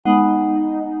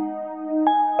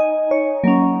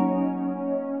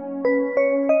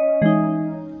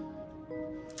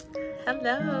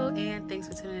Hello, and thanks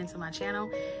for tuning into my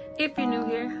channel. If you're new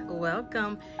here,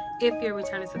 welcome. If you're a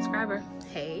returning subscriber,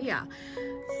 hey y'all.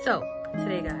 So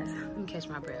today, guys, let me catch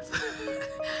my breath.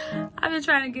 I've been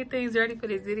trying to get things ready for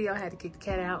this video. I had to kick the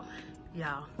cat out,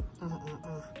 y'all.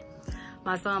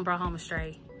 My son brought home a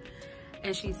stray,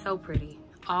 and she's so pretty,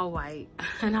 all white,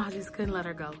 and I just couldn't let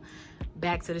her go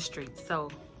back to the streets. So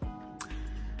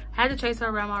I had to chase her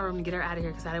around my room to get her out of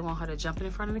here because I didn't want her to jump in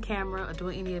front of the camera or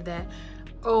doing any of that,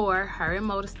 or her and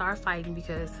Mo to start fighting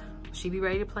because she be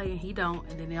ready to play and he don't,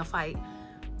 and then they'll fight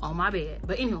on my bed.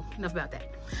 But anyway, enough about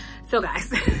that. So guys,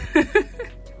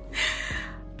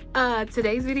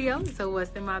 today's video, so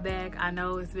what's in my bag? I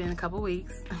know it's been a couple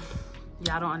weeks.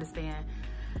 Y'all don't understand.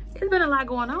 It's been a lot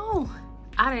going on.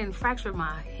 I didn't fracture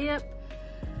my hip.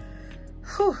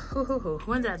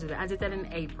 When did I do that? I did that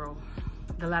in April,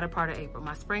 the latter part of April.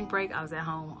 My spring break, I was at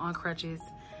home on crutches,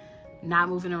 not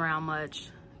moving around much.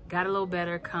 Got a little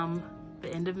better come the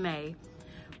end of May.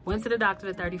 Went to the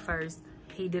doctor the 31st.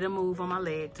 He did a move on my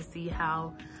leg to see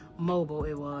how mobile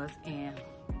it was and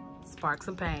sparked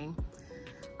some pain.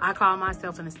 I called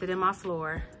myself and sit in my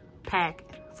floor, pack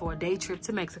for a day trip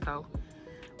to Mexico.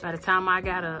 By the time I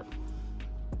got up,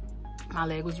 my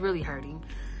leg was really hurting.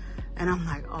 And I'm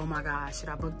like, oh my God, should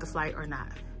I book the flight or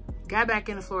not? Got back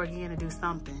in the floor again to do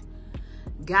something.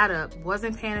 Got up,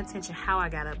 wasn't paying attention how I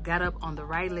got up on the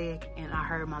right leg, and I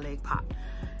heard my leg pop.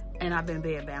 And I've been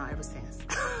bed bound ever since.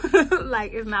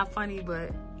 Like, it's not funny,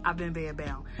 but I've been bed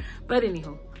bound. But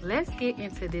anywho, let's get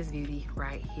into this beauty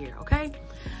right here, okay?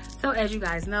 So as you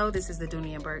guys know, this is the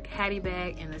Dooney and Burke Hatti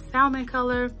bag in the salmon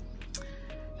color.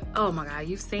 Oh my God,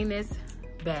 you've seen this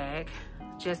bag.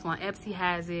 Just one Epsy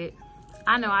has it.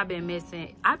 I know I've been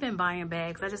missing. I've been buying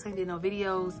bags. I just ain't did no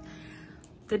videos.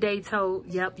 The day tote.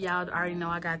 Yep, y'all already know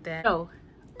I got that. So,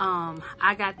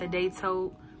 I got the day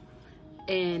tote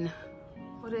in,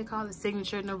 what do they call it?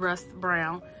 Signature in the rust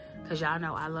brown. Because y'all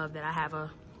know I love that. I have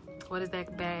a, what is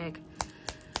that bag?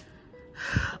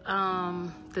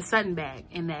 The Sutton bag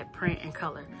in that print and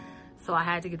color. So I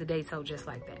had to get the day tote just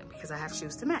like that because I have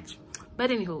shoes to match. But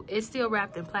anywho, it's still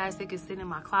wrapped in plastic. It's sitting in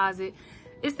my closet.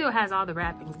 It still has all the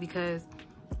wrappings because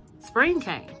spring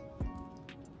came.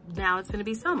 Now it's gonna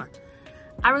be summer.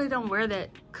 I really don't wear that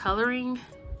coloring.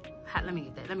 Let me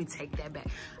get that. Let me take that back.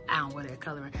 I don't wear that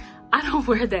coloring. I don't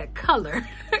wear that color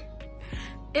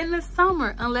in the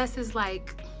summer unless it's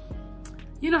like,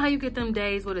 you know how you get them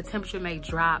days where the temperature may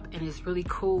drop and it's really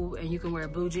cool and you can wear a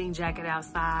blue jean jacket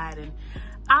outside, and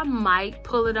I might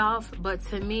pull it off, but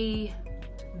to me,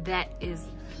 that is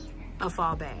a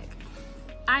fall bag.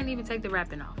 I didn't even take the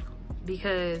wrapping off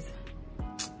because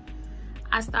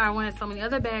I started wearing so many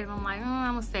other bags. I'm like,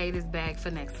 I'm gonna save this bag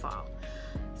for next fall.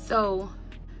 So,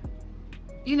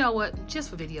 you know what? Just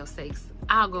for video's sakes,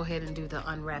 I'll go ahead and do the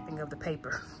unwrapping of the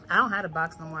paper. I don't have the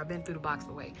box no more. I've been through the box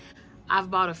away. I've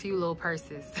bought a few little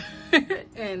purses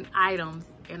and items,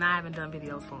 and I haven't done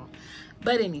videos for them.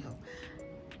 But anywho,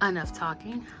 enough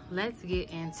talking. Let's get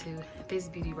into this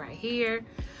beauty right here.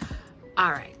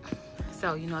 All right.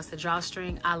 So, you know, it's a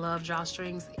drawstring. I love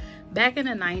drawstrings. Back in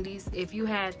the 90s, if you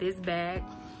had this bag,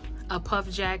 a puff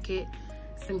jacket,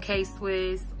 some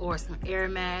K-Swiss, or some Air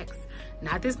Max,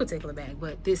 not this particular bag,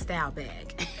 but this style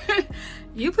bag,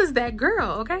 you was that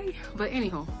girl, okay? But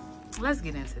anywho, let's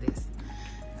get into this.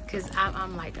 Because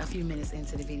I'm like a few minutes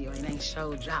into the video and ain't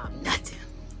showed y'all nothing.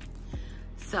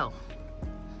 So,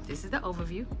 this is the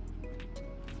overview.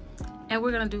 And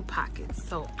we're going to do pockets.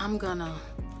 So, I'm going to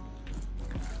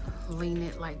lean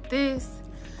it like this.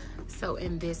 So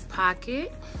in this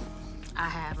pocket, I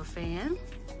have a fan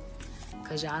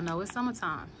because y'all know it's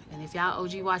summertime. And if y'all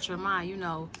OG watcher of mine, you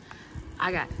know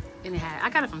I got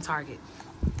it from Target.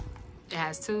 It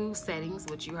has 2 settings,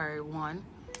 which you heard, 1,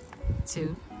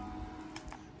 2.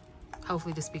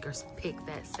 Hopefully the speakers pick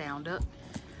that sound up.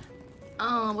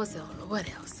 What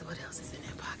else is in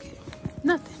that pocket?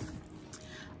 Nothing.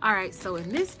 All right, so in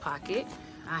this pocket,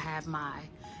 I have my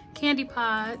candy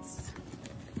pods,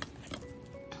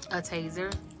 a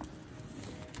taser,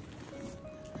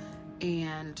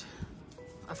 and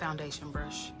a foundation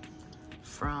brush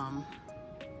from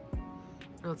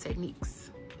Real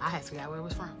Techniques. I had to figure out where it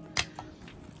was from.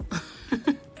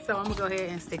 So I'm gonna go ahead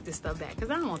and stick this stuff back because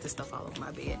I don't want this stuff all over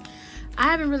my bed. I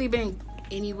haven't really been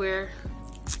anywhere,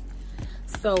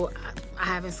 so I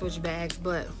haven't switched bags,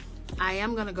 but I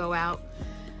am gonna go out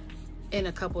in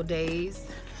a couple days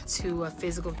to a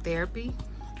physical therapy,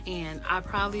 and I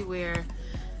probably wear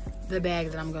the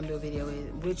bag that I'm gonna do a video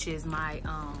in, which is my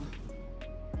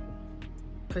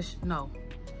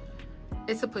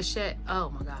it's a pochette. Oh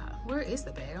my God, where is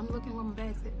the bag? I'm looking where my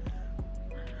bag's at.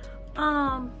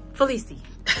 Felici.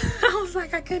 I was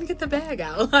like, I couldn't get the bag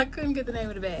out. I couldn't get the name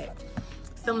of the bag.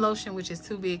 Some lotion, which is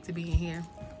too big to be in here.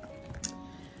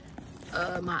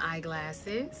 My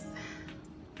eyeglasses.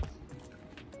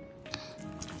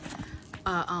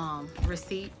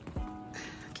 Receipt.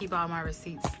 Keep all my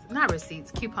receipts, not receipts,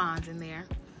 coupons in there.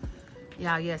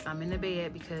 Y'all, yes, I'm in the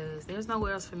bed because there's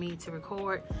nowhere else for me to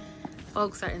record.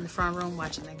 Folks are in the front room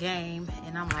watching the game,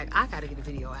 and I'm like, I gotta get a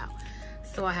video out.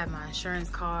 So I have my insurance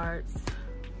cards,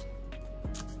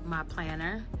 my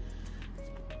planner,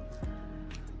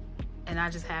 and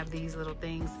I just have these little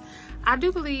things. I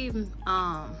do believe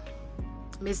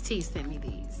Miss T sent me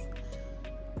these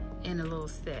in a little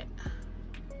set.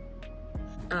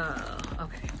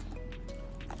 Okay.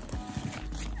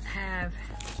 Have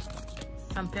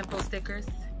some pimple stickers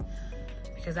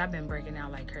because I've been breaking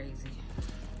out like crazy.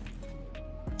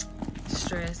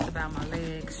 Stressed about my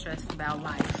legs, stressed about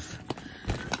life.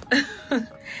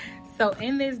 So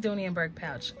in this Dooney and Burke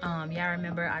pouch, y'all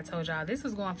remember I told y'all this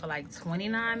was going for like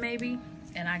 $29 maybe,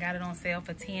 and I got it on sale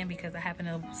for $10 because I happened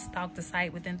to stalk the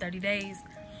site within 30 days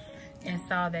and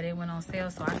saw that it went on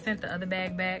sale. So I sent the other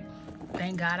bag back.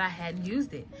 Thank God I hadn't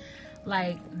used it.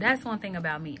 Like, that's one thing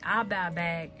about me. I'll buy a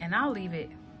bag and I'll leave it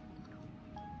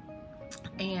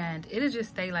and it'll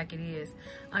just stay like it is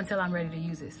until I'm ready to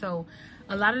use it. So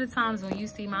a lot of the times when you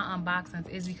see my unboxings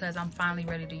is because I'm finally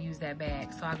ready to use that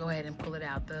bag. So I go ahead and pull it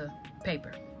out the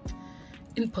paper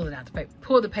and pull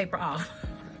the paper off.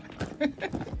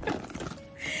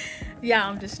 Yeah,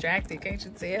 I'm distracted. Can't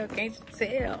you tell? Can't you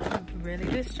tell? I'm really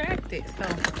distracted. So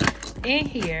in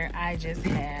here, I just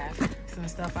have some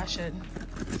stuff I shouldn't.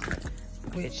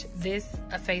 Which this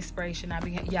a face spray should not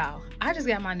be. Y'all, I just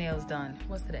got my nails done.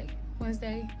 What's today?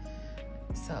 Wednesday.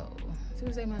 So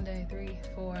Tuesday, Monday, 3,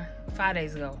 4, 5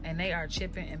 days ago, and they are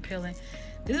chipping and peeling.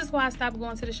 This is why I stopped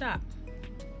going to the shop.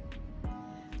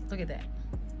 Look at that.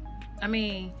 I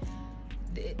mean,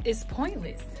 it's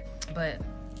pointless, but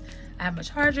I have my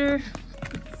charger,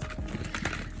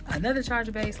 another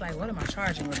charger base. Like, what am I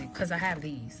charging with it? Because I have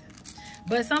these.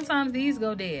 But sometimes these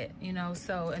go dead, you know.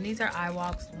 So, and these are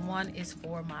iWalks. One is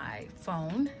for my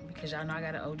phone, because y'all know I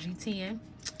got an OG 10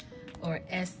 or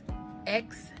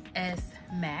XS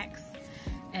Max.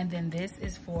 And then this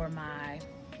is for my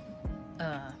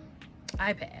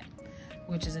iPad,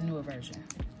 which is a newer version.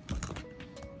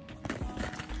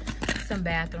 Some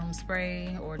bathroom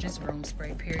spray or just room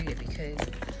spray, period, because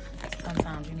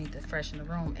sometimes you need to freshen the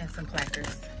room, and some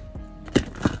placards.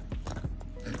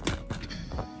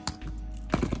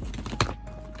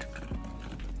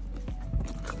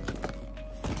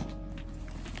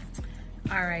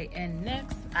 All right, and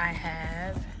next I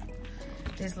have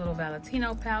this little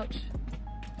Valentino pouch.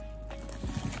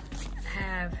 I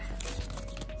have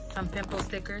some pimple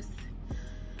stickers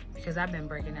because I've been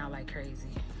breaking out like crazy.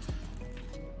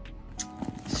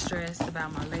 Stressed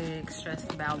about my legs,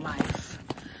 stressed about life.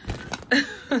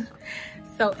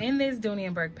 So in this Dooney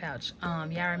and Burke pouch, y'all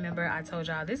remember I told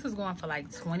y'all this was going for like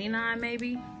 $29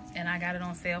 maybe, and I got it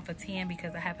on sale for $10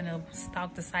 because I happened to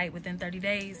stalk the site within 30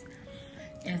 days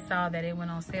and saw that it went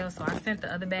on sale. So I sent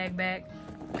the other bag back.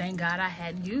 Thank God I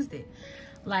hadn't used it.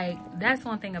 Like, that's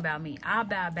one thing about me. I'll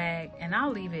buy a bag and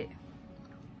I'll leave it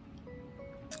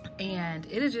and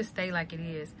it'll just stay like it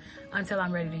is until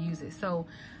I'm ready to use it. So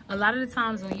a lot of the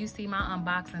times when you see my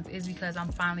unboxings is because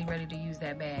I'm finally ready to use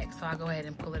that bag. So I go ahead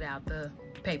and pull it out the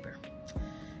paper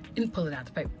and pull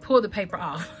the paper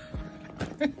off.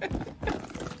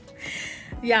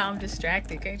 Yeah, I'm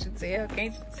distracted. Can't you tell?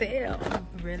 Can't you tell? I'm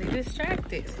really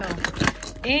distracted. So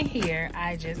in here,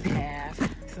 I just have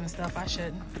some stuff I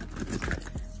shouldn't.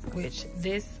 Which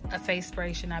this a face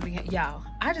spray should not be. Y'all,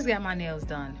 I just got my nails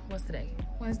done. What's today?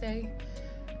 Wednesday.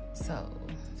 So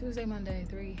Tuesday, Monday,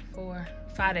 3, 4,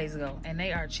 5 days ago, and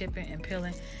they are chipping and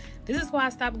peeling. This is why I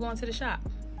stopped going to the shop.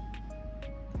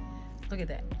 Look at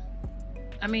that.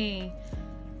 I mean,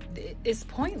 it's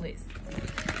pointless.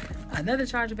 Another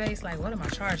charger base. Like, what am I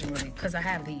charging with it? Because I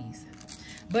have these.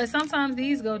 But sometimes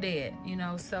these go dead, you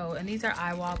know. So, and these are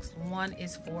iWalks. One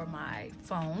is for my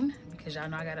phone, because y'all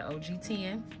know I got an OG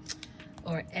 10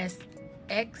 or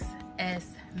XS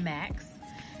Max.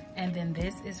 And then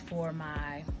this is for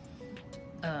my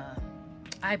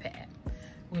iPad,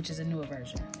 which is a newer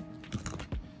version.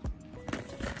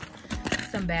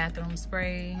 Some bathroom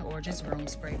spray or just room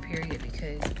spray, period,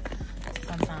 because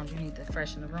sometimes you need to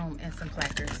freshen the room, and some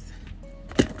placards.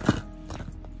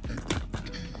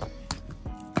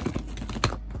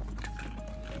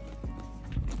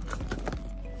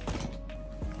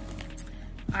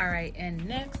 All right, and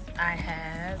next I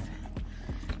have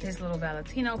this little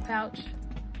Valentino pouch,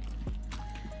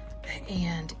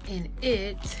 and in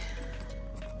it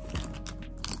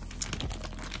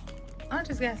I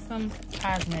just got some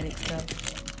cosmetic stuff.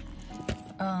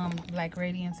 Black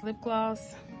Radiance lip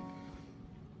gloss.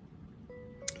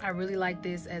 I really like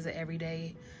this as an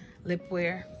everyday lip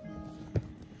wear.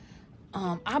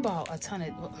 I bought a ton of,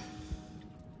 well,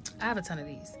 I have a ton of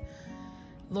these.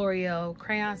 L'Oreal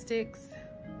crayon sticks,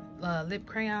 lip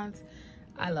crayons.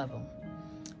 I love them.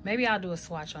 Maybe I'll do a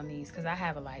swatch on these because I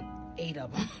have like 8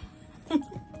 of them.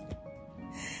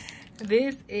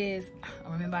 This is,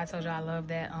 remember I told you I love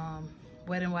that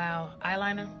Wet n Wild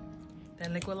eyeliner,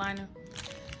 that liquid liner.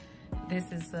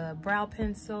 This is a brow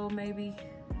pencil, maybe.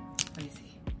 Let me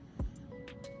see.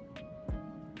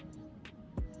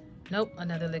 Nope,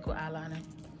 another liquid eyeliner.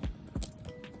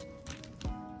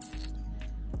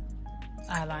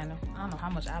 I don't know how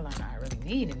much eyeliner I really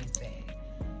need in this bag.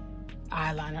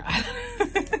 Eyeliner.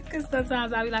 Because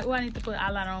sometimes I'll be like, oh, I need to put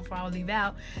eyeliner on before I leave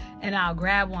out. And I'll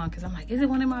grab one because I'm like, is it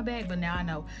one in my bag? But now I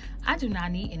know I do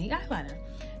not need any eyeliner.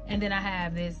 And then I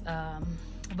have this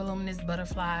Voluminous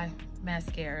Butterfly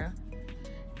mascara.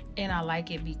 And I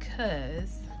like it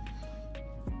because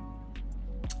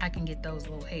I can get those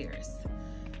little hairs.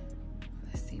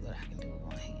 Let's see what I can do with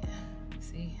one hand.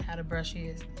 See how the brush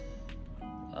is?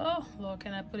 Oh, Lord,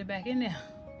 can I put it back in there?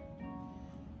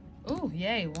 Oh,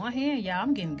 yay, one hand. Y'all,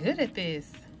 I'm getting good at this.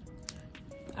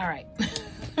 All right.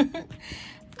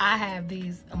 I have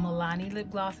these Milani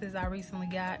lip glosses I recently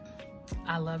got.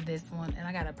 I love this one. And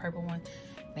I got a purple one.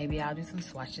 Maybe I'll do some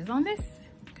swatches on this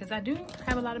because I do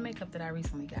have a lot of makeup that I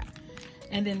recently got.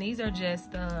 And then these are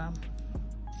just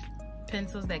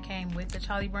pencils that came with the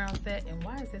Charlie Brown set. And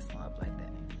why is this one up like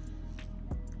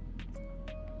that?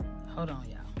 Hold on,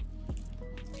 y'all.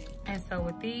 And so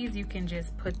with these, you can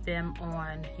just put them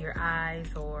on your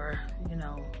eyes or, you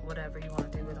know, whatever you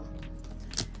want to do with them.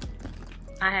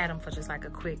 I had them for just like a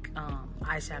quick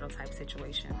eyeshadow type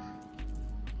situation.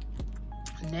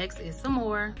 Next is some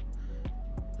more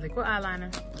liquid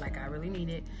eyeliner, like I really need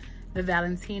it. The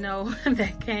Valentino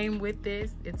that came with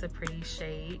this. It's a pretty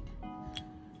shade.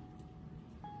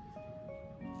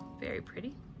 Very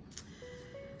pretty.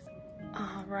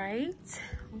 All right,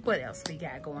 what else we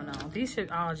got going on? These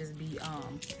should all just be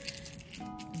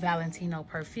Valentino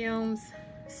perfumes.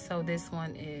 So this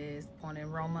one is on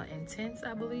Aroma Intense,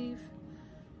 I believe.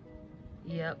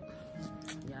 Yep,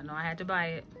 y'all know I had to buy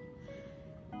it.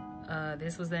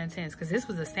 This was the Intense because this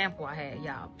was a sample I had,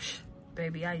 y'all.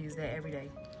 Baby, I use that every day.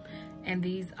 And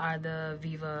these are the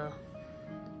Viva,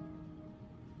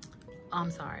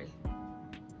 I'm sorry,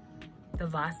 the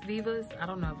Voss Vivas. I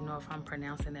don't know if I'm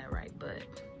pronouncing that right, but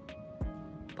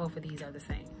both of these are the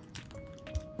same.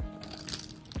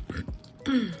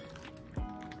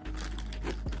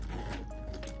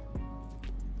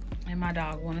 And my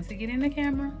dog wanted to get in the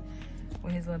camera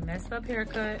with his little messed up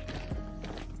haircut.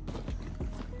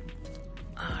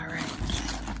 All right.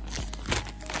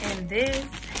 And this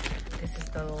is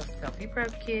the little selfie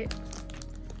prep kit.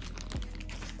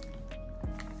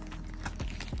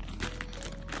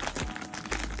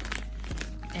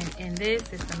 And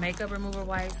this is the makeup remover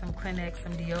wipes, some Kleenex,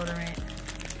 some deodorant,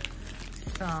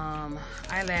 some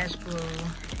eyelash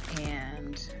glue,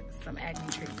 and some acne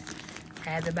treatment. I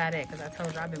had to buy that because I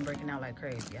told you I've been breaking out like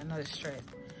crazy. I know it's stress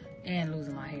and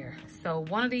losing my hair. So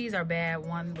one of these are bad,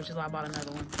 which is why I bought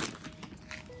another one.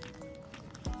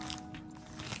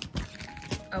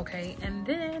 Okay, and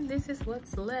then this is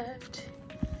what's left.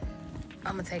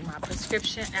 I'm gonna take my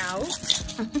prescription out.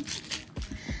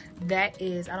 That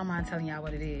is, I don't mind telling y'all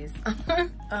what it is.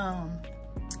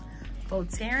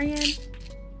 Voltaren.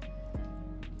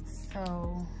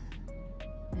 So,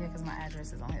 yeah, because my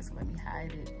address is on here, so let me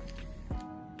hide it.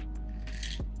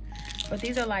 But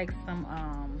these are like some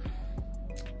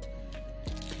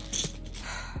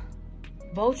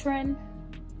Voltaren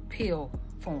pill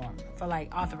form for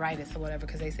like arthritis or whatever,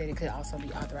 because they said it could also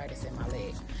be arthritis in my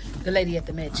leg. The lady at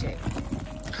the med check,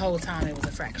 the whole time it was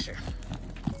a fracture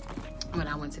when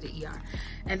I went to the ER.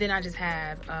 And then I just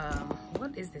have,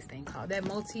 what is this thing called? That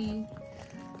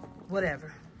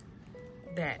whatever,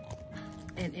 that.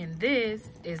 And this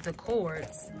is the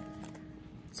cords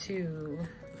to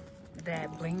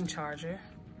that Bling charger.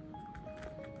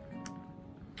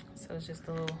 So it's just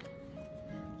a little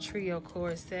trio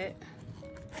cord set.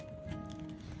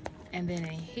 And then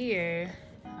in here,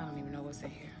 I don't even know what's in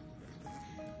here.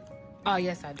 Oh,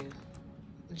 yes, I do.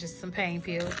 Just some pain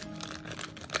pills.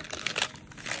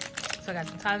 So I got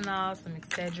some Tylenol, some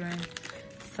Excedrin,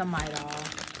 some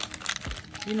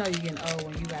Midol. You know you're getting old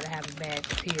when you gotta have a bag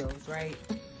of pills, right?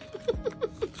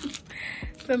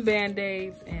 Some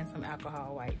Band-Aids and some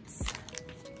alcohol wipes.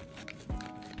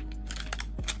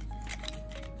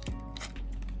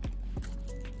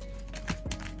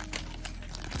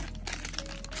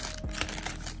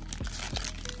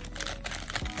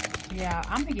 yeah,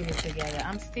 I'm gonna get it together.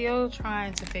 I'm still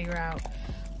trying to figure out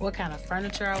what kind of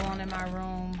furniture I want in my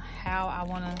room, how I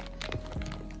want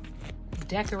to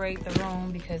decorate the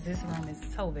room, because this room is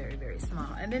so very, very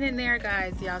small. And then in there,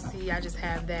 guys, y'all see I just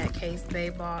have that case they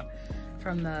bought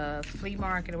from the flea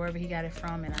market or wherever he got it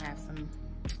from, and I have some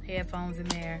headphones in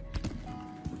there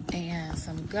and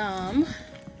some gum,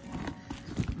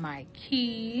 my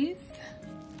keys,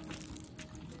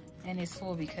 and it's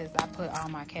full because I put all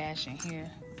my cash in here.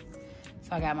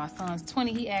 So I got my son's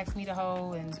 20 he asked me to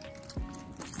hold, and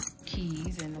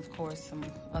keys, and of course some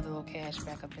other little cash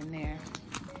back up in there.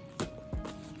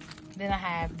 Then I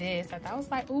have this. I was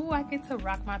like, ooh, I get to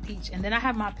rock my peach. And then I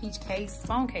have my peach case,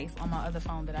 phone case on my other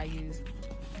phone that I use.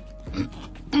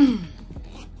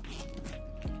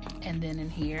 And then in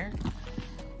here,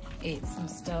 it's some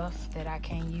stuff that I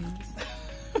can't use.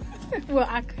 Well,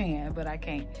 I can, but I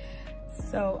can't.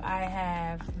 So I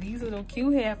have these little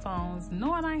cute headphones.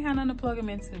 No, I ain't had nothing to plug them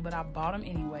into, but I bought them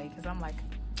anyway because I'm like,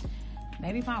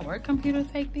 maybe my work computer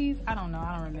take these. I don't know.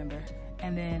 I don't remember.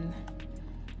 And then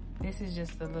this is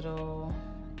just a little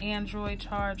Android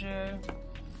charger.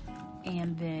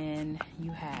 And then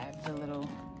you have the little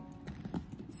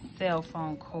cell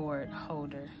phone cord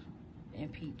holder in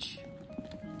peach.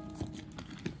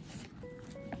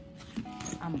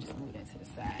 I'm just move that to the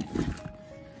side.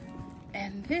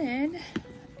 And then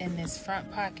in this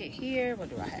front pocket here, what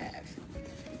do I have?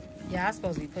 Yeah, I'm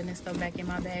supposed to be putting this stuff back in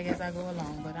my bag as I go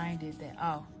along, but I ain't did that.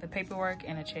 Oh, the paperwork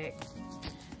and a check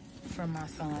from my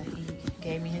son. He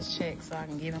gave me his check so I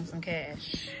can give him some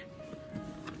cash.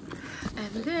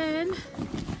 And then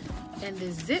in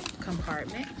the zip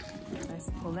compartment, let's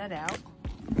pull that out.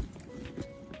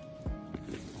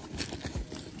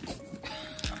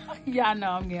 Y'all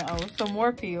know I'm getting old. Some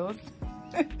more pills.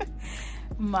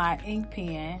 My ink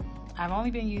pen. I've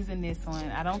only been using this one.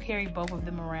 I don't carry both of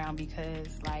them around because,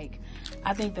 like,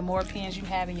 I think the more pens you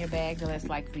have in your bag, the less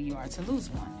likely you are to lose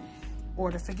one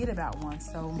or to forget about one.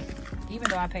 So even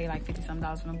though I pay like $50-some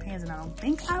for them pens and I don't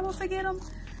think I will forget them,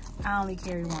 I only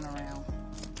carry one around.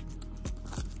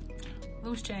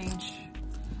 Loose change.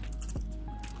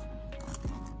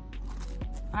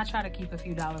 I try to keep a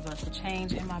few dollars worth of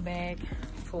change in my bag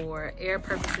for air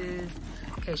purposes,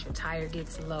 in case your tire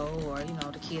gets low, or you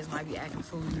know the kids might be acting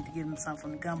fool, you need to give them something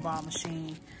from the gumball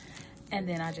machine. And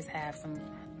then I just have some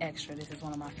extra. This is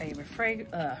one of my favorite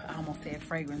I almost said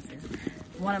fragrances.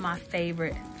 One of my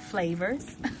favorite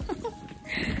flavors.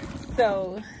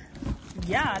 So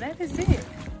yeah, that is it.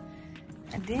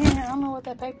 And then I don't know what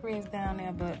that paper is down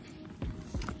there, but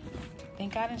I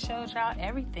think I done showed y'all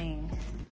everything.